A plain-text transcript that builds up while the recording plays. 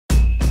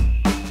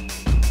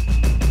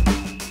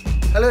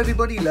Hello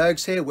everybody,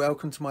 Lurgs here,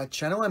 welcome to my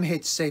channel. I'm here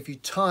to save you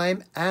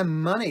time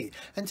and money.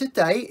 And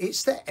today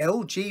it's the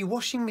LG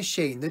washing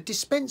machine, the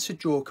dispenser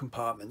drawer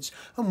compartments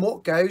and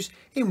what goes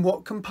in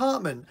what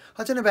compartment.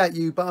 I don't know about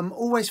you, but I'm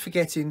always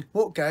forgetting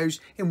what goes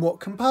in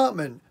what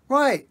compartment.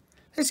 Right,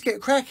 let's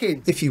get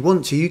cracking. If you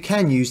want to, you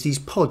can use these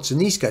pods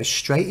and these go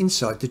straight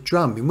inside the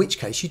drum, in which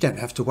case you don't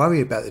have to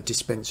worry about the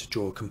dispenser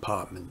drawer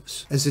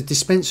compartments, as the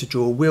dispenser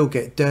drawer will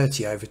get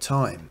dirty over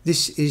time.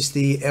 This is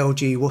the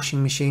LG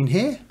washing machine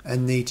here,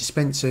 and the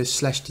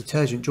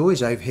dispenser/detergent drawer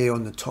is over here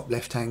on the top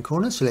left hand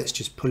corner. So let's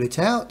just pull it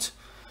out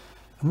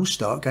and we'll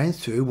start going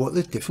through what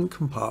the different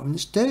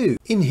compartments do.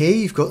 In here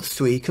you've got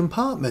 3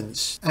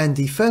 compartments, and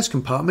the first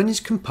compartment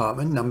is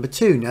compartment number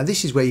 2. Now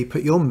this is where you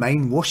put your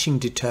main washing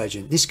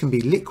detergent. This can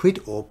be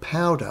liquid or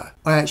powder.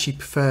 I actually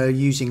prefer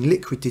using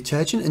liquid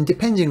detergent, and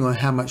depending on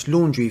how much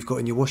laundry you've got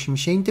in your washing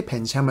machine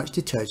depends how much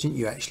detergent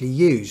you actually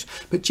use,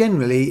 but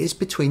generally it's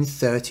between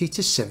 30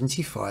 to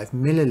 75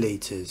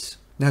 millilitres.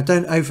 Now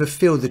don't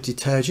overfill the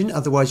detergent,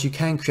 otherwise you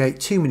can create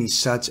too many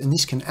suds and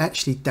this can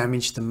actually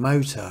damage the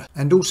motor,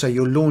 and also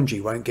your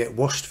laundry won't get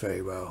washed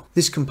very well.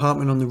 This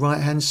compartment on the right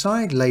hand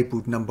side,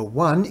 labelled number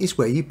 1, is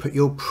where you put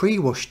your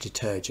pre-wash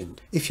detergent.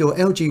 If your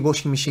LG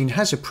washing machine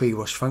has a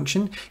pre-wash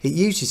function, it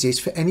uses this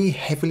for any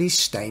heavily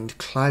stained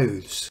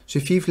clothes. So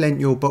if you've lent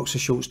your boxer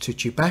shorts to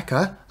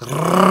Chewbacca,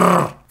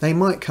 they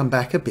might come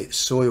back a bit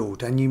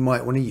soiled and you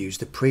might want to use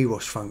the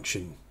pre-wash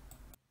function.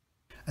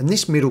 And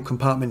this middle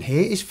compartment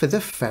here is for the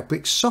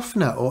fabric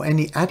softener, or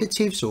any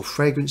additives or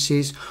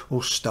fragrances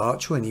or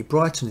starch or any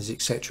brighteners,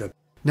 etc.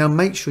 Now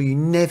make sure you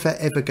never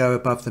ever go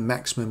above the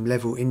maximum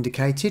level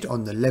indicated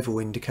on the level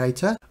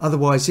indicator,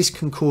 otherwise this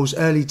can cause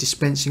early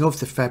dispensing of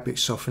the fabric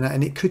softener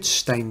and it could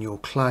stain your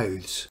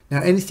clothes.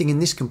 Now anything in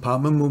this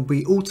compartment will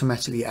be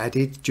automatically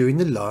added during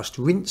the last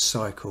rinse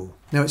cycle.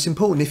 Now it's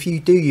important, if you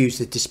do use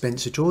the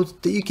dispenser drawer,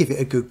 that you give it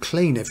a good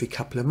clean every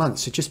couple of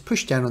months. So just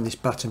push down on this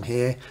button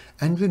here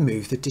and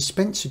remove the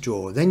dispenser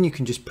drawer. Then you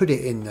can just put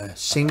it in the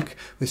sink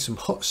with some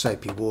hot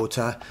soapy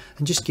water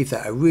and just give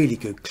that a really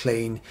good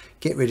clean.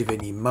 Get rid of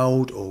any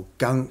mould or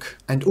gunk.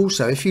 And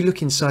also if you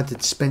look inside the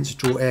dispenser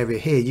drawer area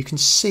here, you can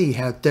see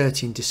how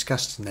dirty and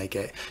disgusting they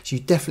get. So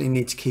you definitely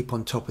need to keep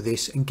on top of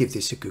this and give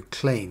this a good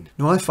clean.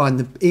 Now I find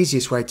the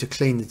easiest way to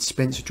clean the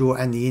dispenser drawer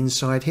and the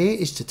inside here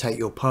is to take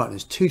your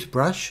partner's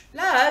toothbrush.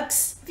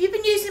 Lurgs, have you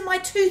been using my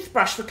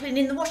toothbrush for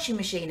cleaning the washing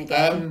machine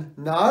again?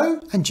 No.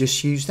 And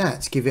just use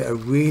that to give it a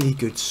really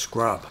good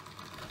scrub.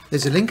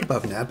 There's a link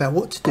above now about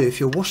what to do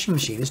if your washing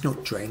machine is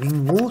not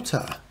draining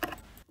water.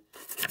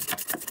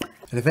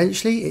 And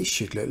eventually it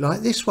should look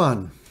like this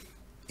one,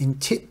 in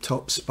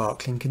tip-top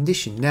sparkling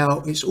condition.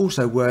 Now it's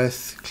also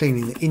worth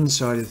cleaning the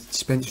inside of the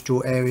dispenser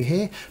drawer area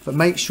here, but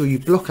make sure you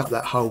block up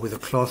that hole with a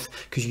cloth,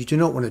 because you do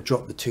not want to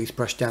drop the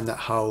toothbrush down that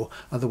hole,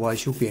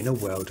 otherwise you'll be in a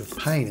world of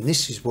pain. And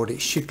this is what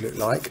it should look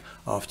like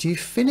after you've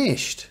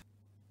finished.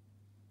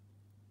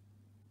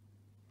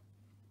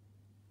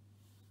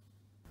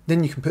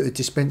 Then you can put the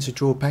dispenser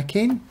drawer back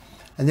in.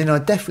 And then I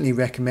definitely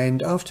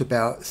recommend, after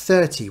about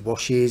 30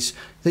 washes,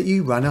 that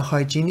you run a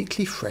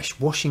hygienically fresh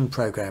washing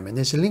program, and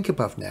there's a link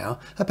above now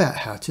about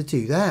how to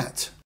do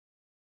that.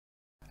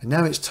 And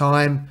now it's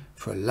time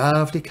for a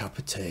lovely cup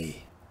of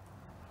tea.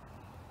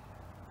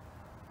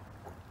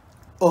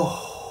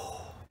 Oh!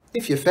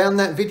 If you found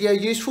that video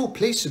useful,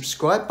 please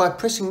subscribe by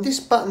pressing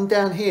this button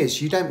down here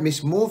so you don't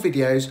miss more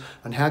videos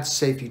on how to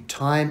save you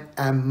time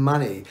and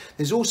money.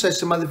 There's also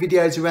some other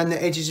videos around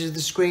the edges of the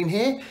screen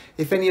here.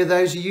 If any of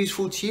those are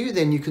useful to you,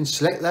 then you can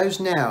select those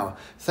now.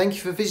 Thank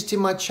you for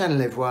visiting my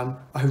channel, everyone.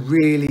 I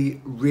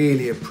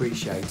really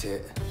appreciate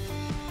it.